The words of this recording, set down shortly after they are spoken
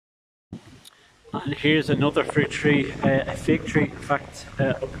And here's another fruit tree, a fig tree, in fact,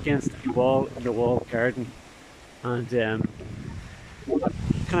 up against the wall in the wall garden. And kind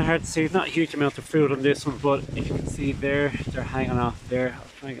of hard to see, not a huge amount of fruit on this one, but if you can see there, they're hanging off there. I'll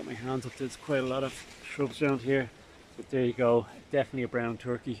try and get my hands up. There's quite a lot of shrubs around here. But there you go, definitely a brown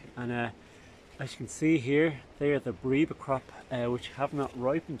turkey. And as you can see here, they are the Breba crop, which have not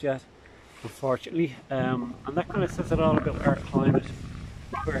ripened yet, unfortunately. And that kind of says it all about our climate.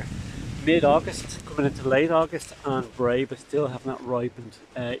 We're mid-August, coming into late August, and Breba still have not ripened,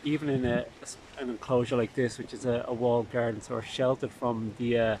 even in an enclosure like this, which is a walled garden, so we're sheltered from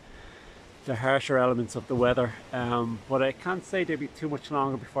the harsher elements of the weather. But I can't say they'd be too much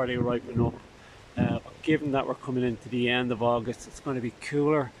longer before they ripen up. Given that we're coming into the end of August, it's going to be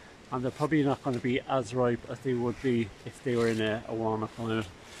cooler, and they're probably not going to be as ripe as they would be if they were in a warmer climate.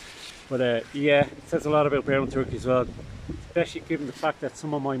 But yeah, it says a lot about brown turkey as well, especially given the fact that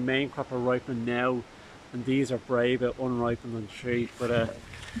some of my main crop are ripening now, and these are Breba unripened on the tree. But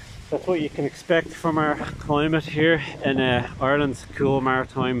that's what you can expect from our climate here in Ireland's cool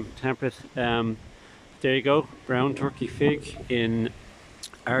maritime temperate. There you go, brown turkey fig in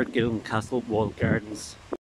Ardgillan Castle walled gardens.